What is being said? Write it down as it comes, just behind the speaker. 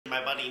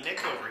buddy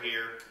Nick over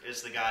here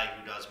is the guy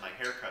who does my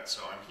haircut,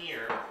 so I'm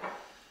here.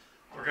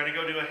 We're gonna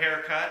go do a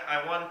haircut.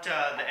 I want the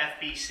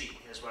FBC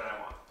is what I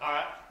want. All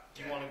right.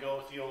 Do you want to go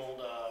with the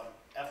old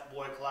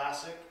F-Boy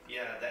Classic?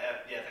 Yeah, the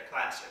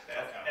classic, the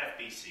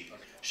FBC.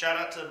 Okay. Shout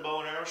out to the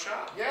Bow and Arrow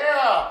Shop.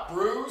 Yeah,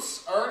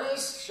 Bruce,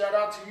 Ernest, shout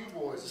out to you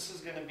boys. This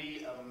is going to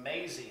be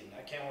amazing.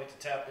 I can't wait to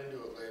tap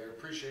into it later.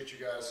 Appreciate you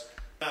guys.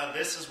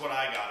 This is what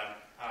I got him,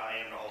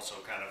 and also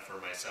kind of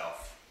for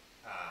myself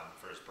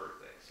for his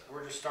birthday. So.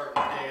 We're just starting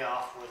the day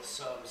off with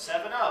some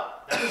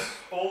 7-Up. That's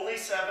only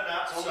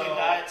 7-Up. Only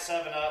diet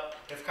 7-Up.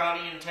 If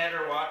Connie and Ted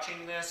are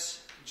watching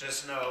this,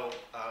 just know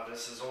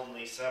this is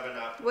only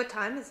 7-Up. What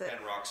time is it? And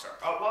Rockstar.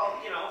 Oh, well,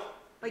 you know.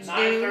 Like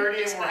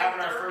 9:30 and we're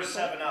having our first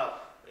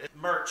 7-Up.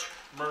 Merch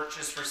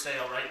is for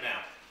sale right now.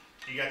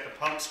 You got the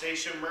pump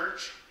station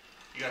merch.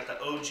 You got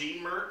the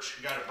OG merch.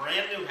 You got a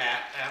brand new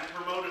hat. I haven't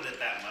promoted it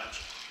that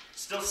much.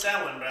 Still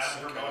selling, but I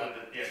haven't promoted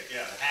it.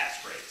 Yeah, the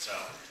hat's great. So,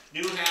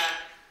 new hat.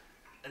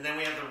 And then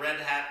we have the red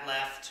hat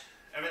left.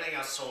 Everything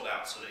else sold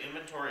out. So the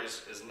inventory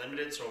is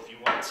limited. So if you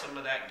want some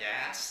of that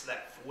gas,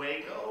 that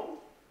fuego,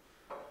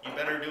 you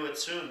better do it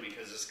soon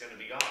because it's going to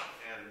be gone.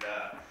 And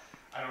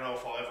I don't know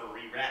if I'll ever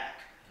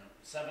re-rack.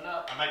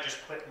 7-Up. I might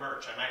just quit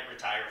merch. I might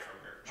retire from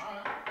merch. All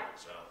right.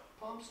 So.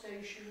 Pump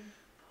station.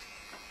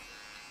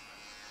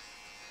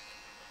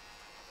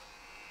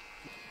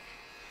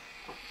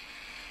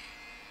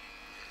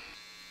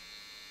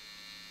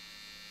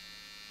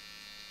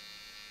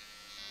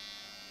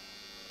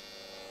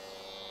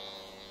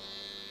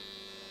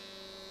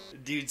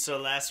 Dude, so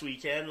last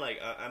weekend, like,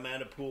 I'm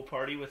at a pool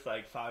party with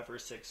like 5 or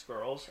 6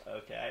 girls.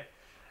 Okay,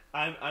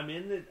 I'm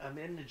in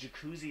the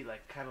jacuzzi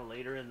like kind of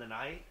later in the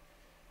night,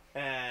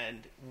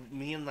 and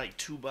me and like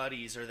 2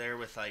 buddies are there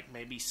with like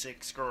maybe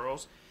 6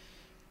 girls,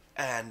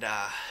 and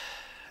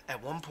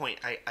at one point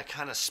I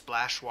kind of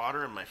splash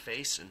water in my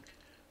face, and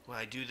when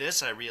I do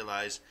this, I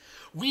realize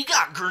we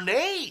got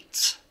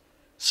grenades.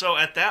 So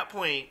at that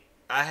point,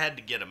 I had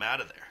to get them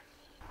out of there.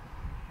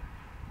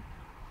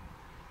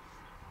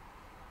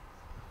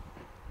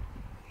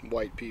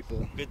 White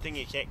people. Good thing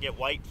you can't get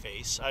white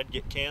face. I'd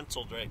get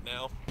canceled right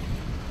now.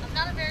 I'm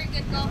not a very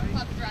good golf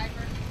club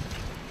driver.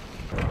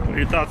 What are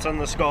your thoughts on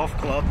this golf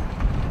club?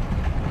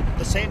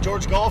 The St.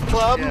 George Golf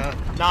Club? Yeah.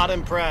 Not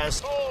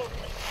impressed. Oh.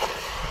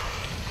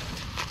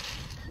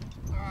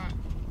 Alright,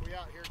 we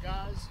out here,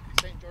 guys.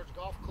 St. George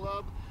Golf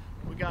Club.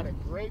 We got a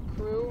great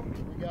crew.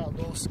 We got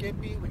Little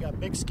Skippy, we got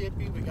Big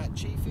Skippy, we got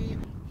Chiefy.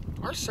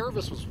 Our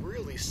service was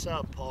really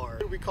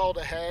subpar. We called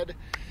ahead.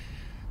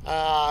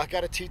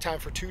 Got a tee time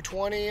for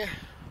 2:20.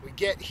 We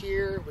get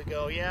here, we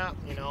go, yeah,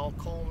 you know,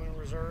 Coleman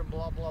Reserve,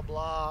 blah, blah,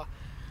 blah.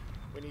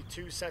 We need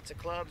 2 sets of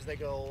clubs. They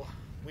go,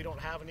 we don't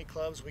have any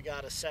clubs. We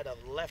got a set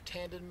of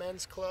left-handed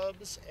men's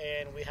clubs,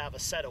 and we have a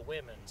set of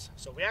women's.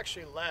 So we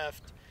actually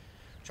left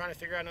trying to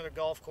figure out another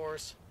golf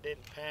course.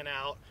 Didn't pan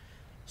out.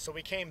 So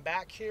we came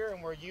back here,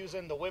 and we're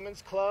using the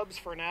women's clubs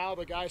for now.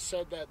 The guy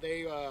said that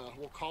they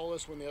will call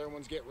us when the other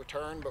ones get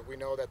returned, but we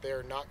know that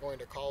they're not going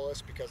to call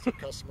us because the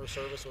customer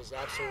service was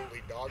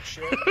absolutely dog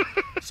shit.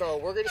 So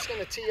we're just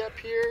going to tee up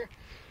here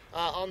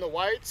on the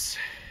whites,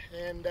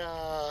 and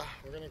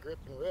we're going to grip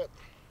and rip.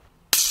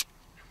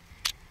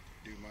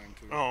 Do mine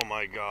too. Oh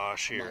my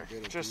gosh, here.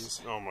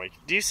 Just, oh my,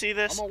 do you see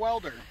this? I'm a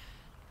welder.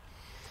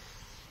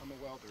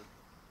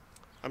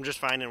 I'm just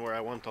finding where I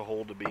want the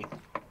hole to be.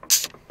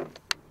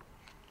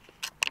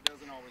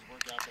 Always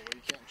work out that way.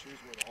 You can't choose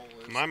where the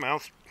hole is. My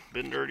mouth's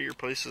been dirtier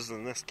places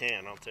than this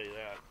can, I'll tell you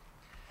that.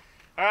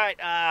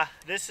 Alright,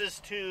 this is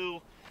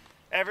to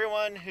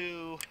everyone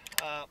who,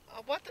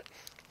 what the?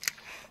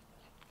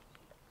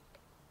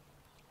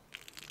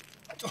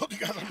 I told you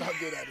guys I'm not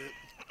good at it.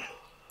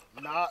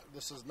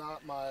 This is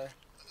not my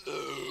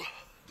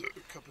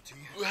cup of tea.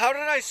 How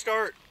did I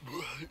start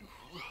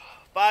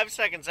 5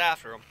 seconds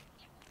after him?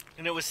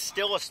 And it was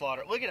still a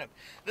slaughter. Look at him.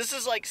 This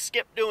is like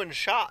Skip doing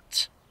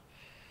shots.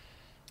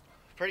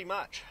 Pretty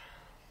much.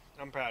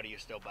 I'm proud of you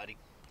still, buddy.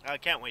 I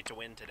can't wait to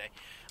win today.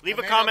 Leave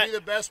a comment. I may not be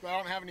the best, but I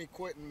don't have any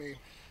quit in me.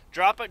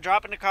 Drop in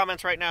the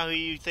comments right now who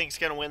you think's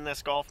gonna win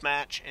this golf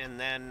match, and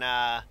then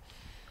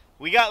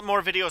we got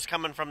more videos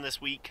coming from this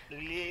week.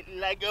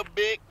 Like a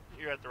big,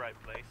 you're at the right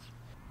place.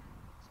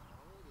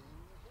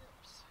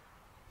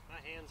 My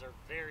hands are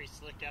very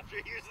slick after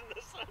using the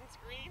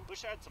sunscreen.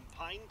 Wish I had some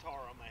pine tar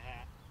on my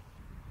hat.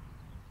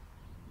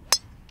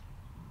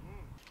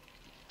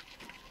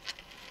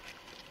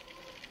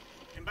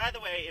 And by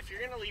the way, if you're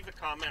going to leave a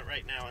comment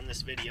right now in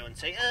this video and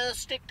say,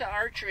 stick to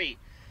archery,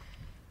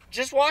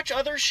 just watch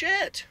other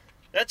shit.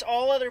 That's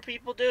all other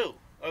people do,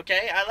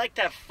 okay? I like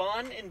to have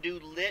fun and do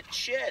lit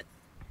shit.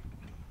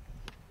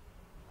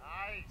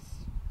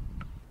 Nice.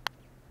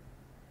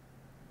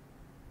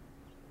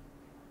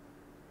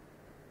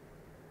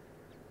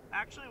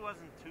 Actually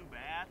wasn't too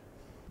bad.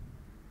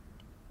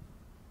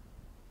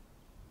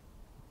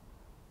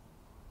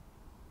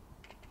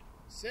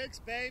 Six,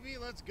 baby,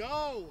 let's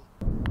go.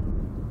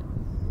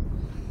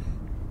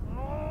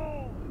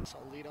 So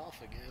I'll lead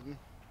off again.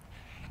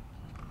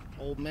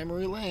 Old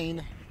memory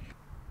lane.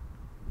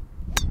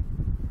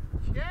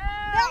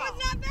 Yeah! That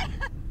was not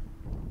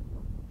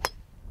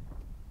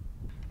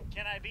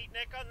beat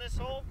Nick on this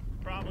hole?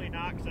 Probably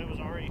not, because I was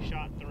already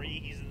shot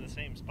 3. He's in the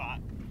same spot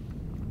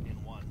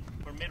in 1.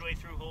 We're midway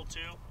through hole 2.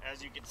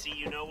 As you can see,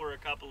 you know we're a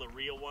couple of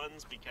real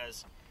ones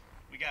because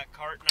we got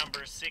cart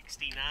number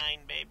 69,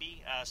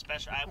 baby.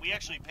 Special. We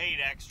actually paid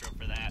extra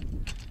for that.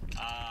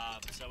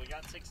 So we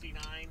got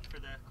 69 for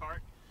the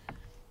cart.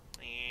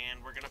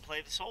 And we're going to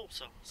play this hole,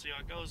 so see how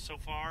it goes. So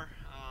far,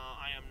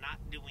 I am not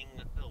doing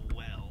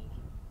well,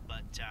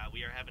 but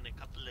we are having a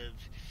couple of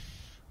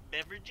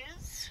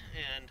beverages,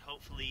 and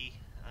hopefully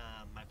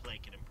my play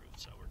can improve,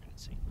 so we're going to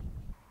see.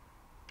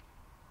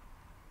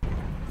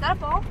 Is that a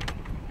ball?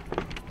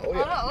 Oh,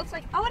 yeah. Oh, no, it looks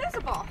like, oh, it is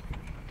a ball.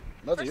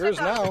 That's First yours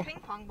I thought it was now. a ping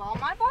pong ball.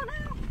 My ball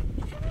now.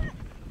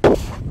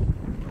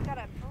 Got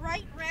a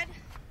bright red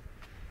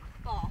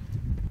ball.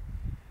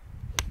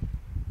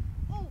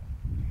 Oh.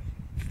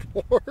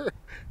 4.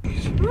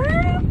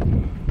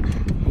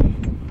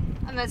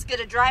 I'm as good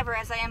a driver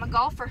as I am a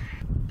golfer.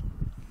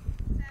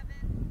 7.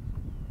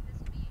 This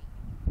will be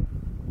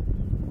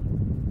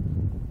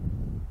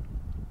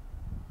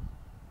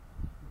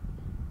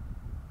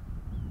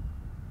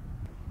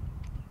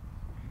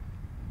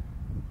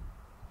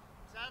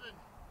 7.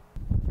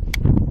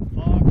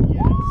 Fuck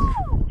yes.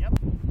 Yep.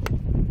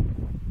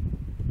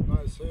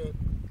 Nice hit.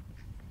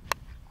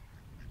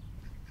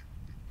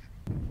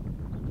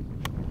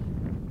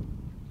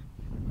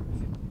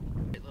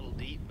 A little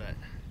deep, but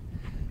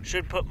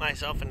should put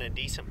myself in a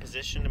decent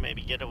position to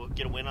maybe get a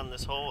win on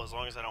this hole, as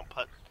long as I don't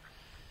putt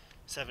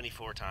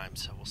 74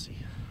 times, so we'll see.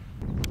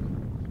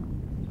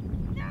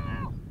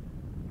 No!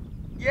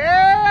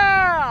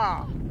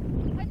 Yeah!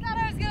 I thought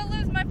I was going to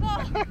lose my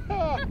ball.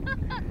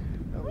 That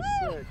was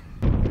sick.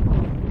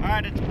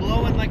 Alright, it's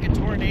blowing like a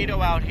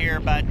tornado out here,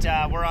 but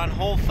we're on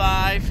hole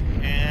 5,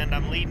 and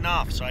I'm leading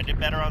off, so I did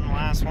better on the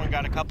last one,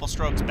 got a couple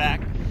strokes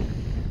back.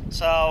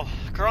 So,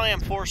 currently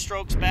I'm 4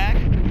 strokes back.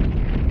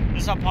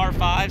 This is a par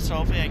 5, so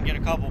hopefully I can get a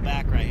couple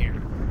back right here.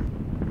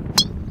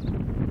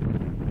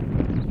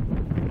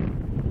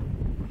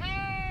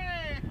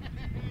 Hey!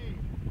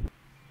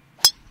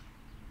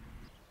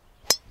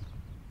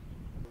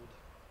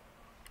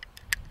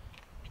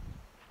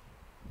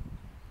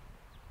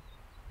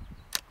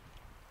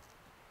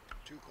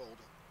 Too cold.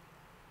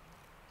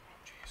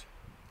 Jeez.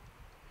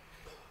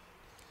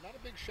 Not a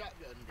big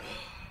shotgun gun.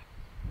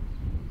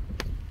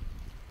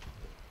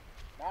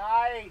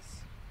 Nice.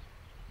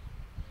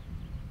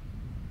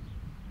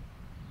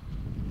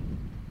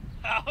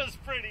 That was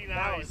pretty nice,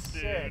 That was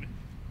dude. sick.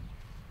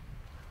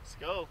 Let's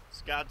go.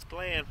 It's God's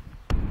plan.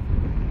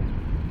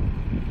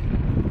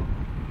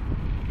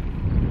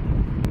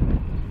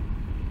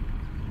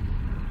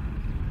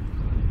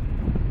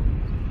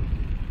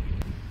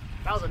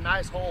 That was a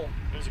nice hole.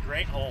 It was a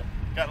great hole.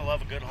 Gotta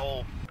love a good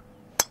hole.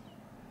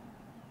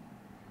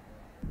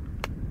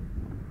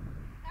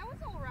 That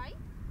was all right.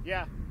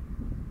 Yeah.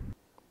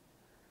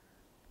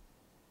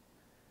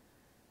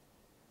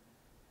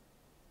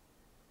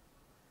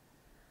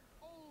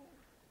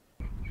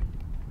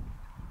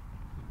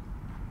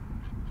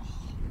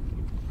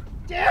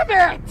 Damn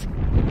it!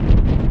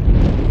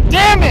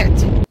 Damn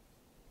it!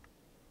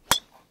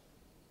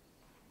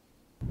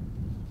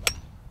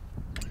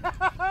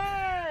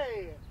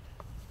 Hey!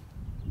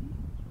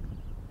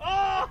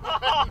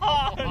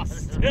 Oh, it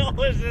still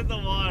was in the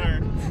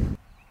water.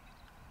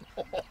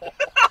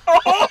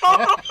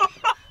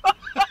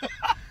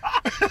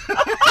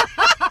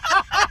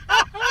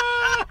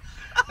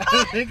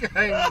 I think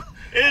I...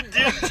 It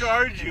did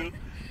charge you.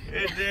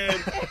 It did.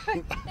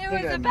 It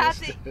was about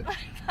to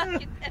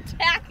fucking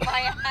attack my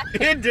ass.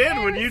 It did.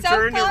 When you So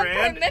turned fun for a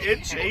around, minute.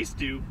 it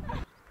chased you.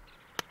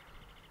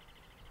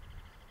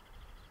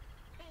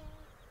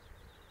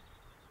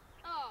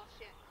 Oh,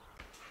 shit.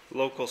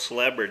 Local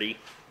celebrity.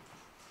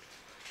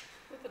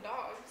 With the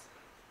dogs.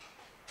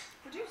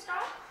 Would you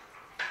stop?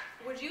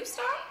 Would you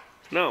stop?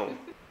 No.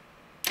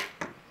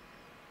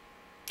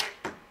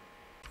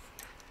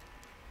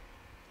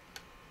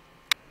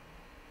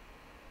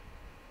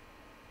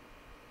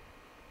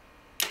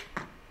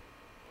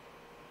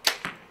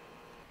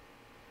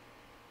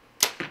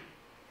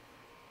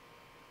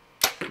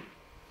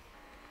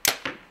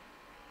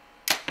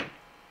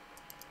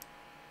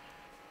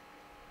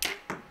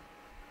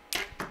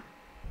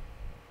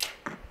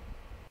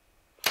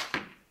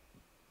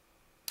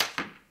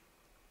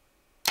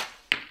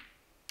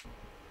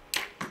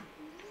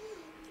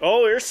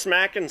 Oh, you're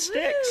smacking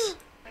sticks.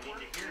 I need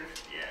to hear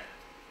it. Yeah.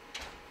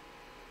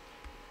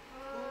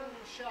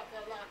 Shot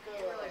that like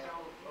a...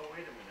 Oh,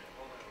 wait a minute.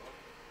 Hold on.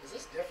 Is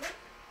this different?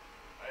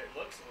 It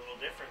looks a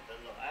little different than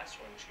the last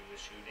one she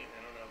was shooting.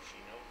 I don't know if she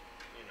knows,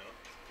 you know.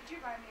 Did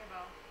you buy me a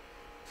bow?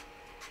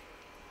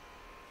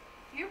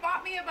 You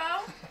bought me a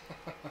bow?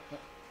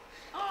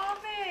 Oh,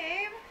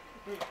 babe.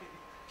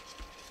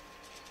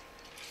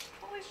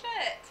 Holy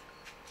shit.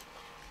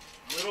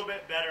 A little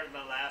bit better than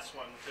the last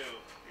one, too,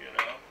 you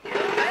know. Good.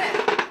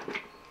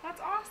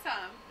 That's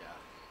awesome. Yeah.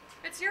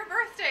 It's your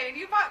birthday and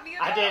you bought me a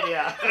bow. I did,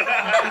 yeah.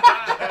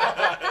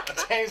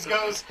 James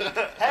goes,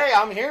 hey,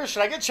 I'm here.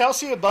 Should I get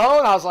Chelsea a bow?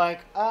 And I was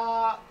like,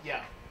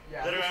 yeah.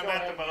 Yeah, Literally, just I'm go at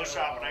ahead the bow and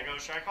shop and I go,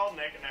 should I call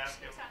Nick and ask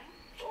him? Honey.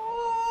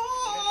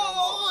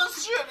 Oh,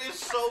 this shit is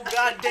so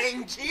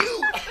goddamn cute.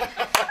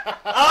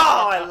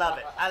 Oh, I love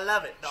it. I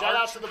love it. Shout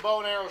out to the bow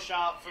and arrow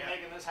shop for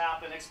making this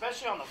happen,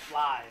 especially on the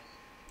fly.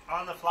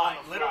 On the fly.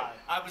 On the Literally,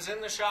 fly. I was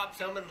in the shop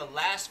filming the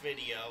last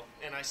video,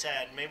 and I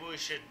said,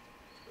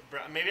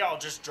 maybe I'll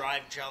just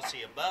drive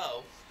Chelsea a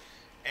bow.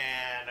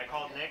 And I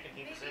called Nick, and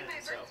he was in.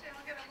 So.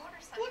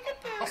 Look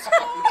at this.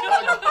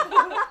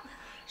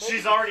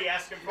 She's already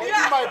asking for Maybe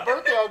my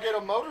birthday I'll get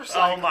a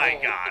motorcycle. Oh my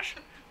gosh.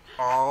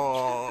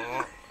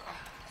 Oh.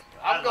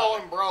 I'm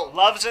going broke.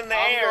 Love's in the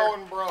air. I'm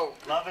going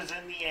broke. Love is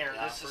in the air.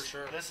 Yeah, This for is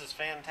sure. This is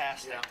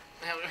fantastic.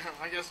 Yeah.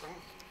 I guess I'm...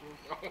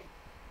 Perfect.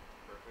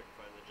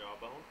 Find the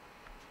jawbone.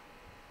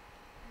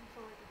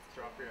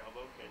 Drop your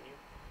elbow, can you?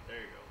 There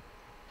you go.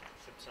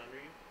 Hips under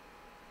you.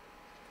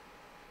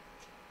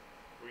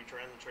 Reach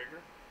around the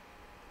trigger.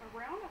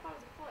 Around? I thought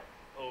it was a foot.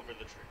 Over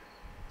the trigger.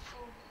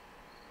 Oh.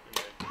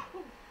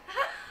 Good.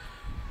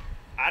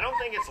 I don't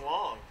think it's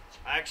long.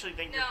 I actually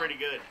think you're pretty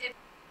good.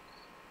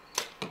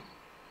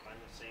 Find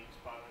the same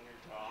spot on your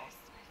jaw. I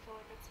feel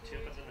like it's Tip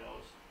weird. of the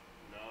nose.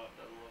 No, it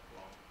doesn't look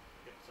long.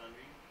 Hips under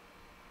you.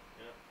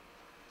 Yep.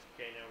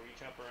 Okay, now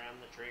reach up around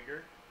the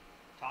trigger.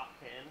 Top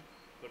pin.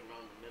 Put it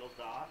on the middle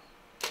dot.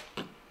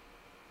 There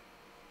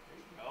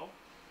you go.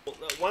 Well,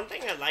 one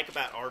thing I like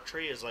about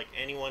archery is like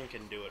anyone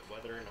can do it,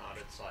 whether or not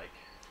it's like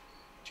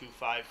 2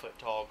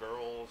 5-foot-tall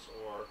girls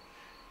or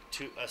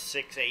a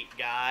 6'8"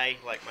 guy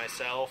like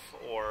myself,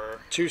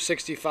 or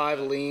 265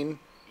 lean.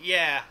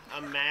 yeah,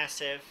 I'm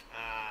massive.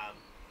 Oh,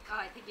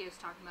 I think he was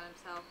talking about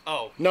himself.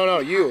 Oh No,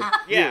 you.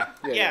 yeah,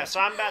 You. yeah.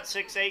 So I'm about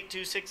 6'8",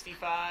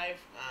 265,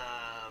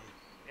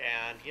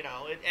 and you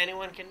know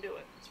anyone can do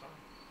it. It's fine.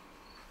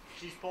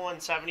 She's pulling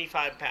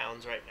 75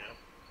 pounds right now.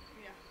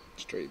 Yeah.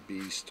 Straight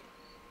beast.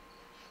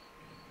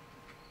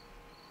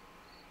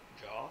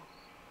 Jaw,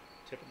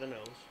 tip of the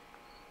nose,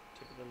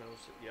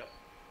 yep.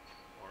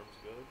 Arms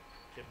good,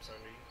 hips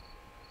under you.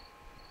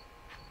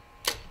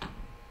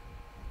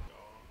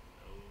 Jaw,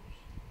 nose,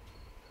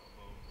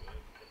 elbow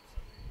good, hips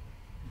under you.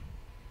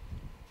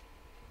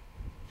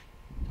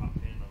 Top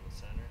hand on the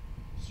center,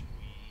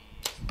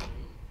 squeeze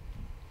through.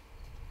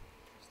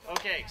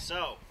 Okay,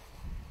 so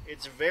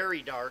it's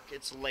very dark,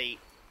 it's late,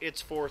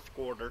 it's fourth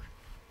quarter.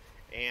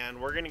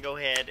 And we're going to go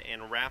ahead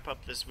and wrap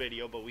up this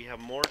video, but we have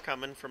more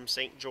coming from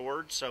St.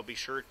 George, so be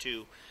sure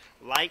to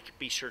like,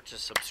 be sure to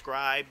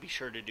subscribe, be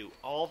sure to do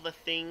all the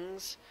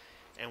things,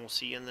 and we'll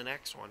see you in the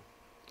next one.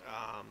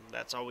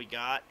 That's all we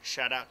got.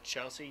 Shout out to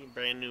Chelsea,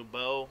 brand new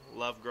bow,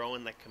 love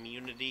growing the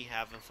community,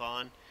 having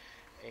fun,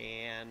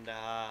 and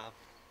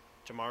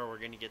tomorrow we're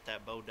going to get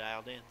that bow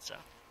dialed in, so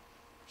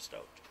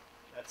stoked.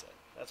 That's it.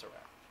 That's a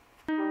wrap.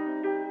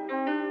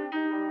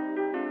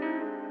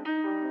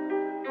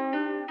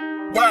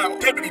 Wow,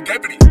 deputy.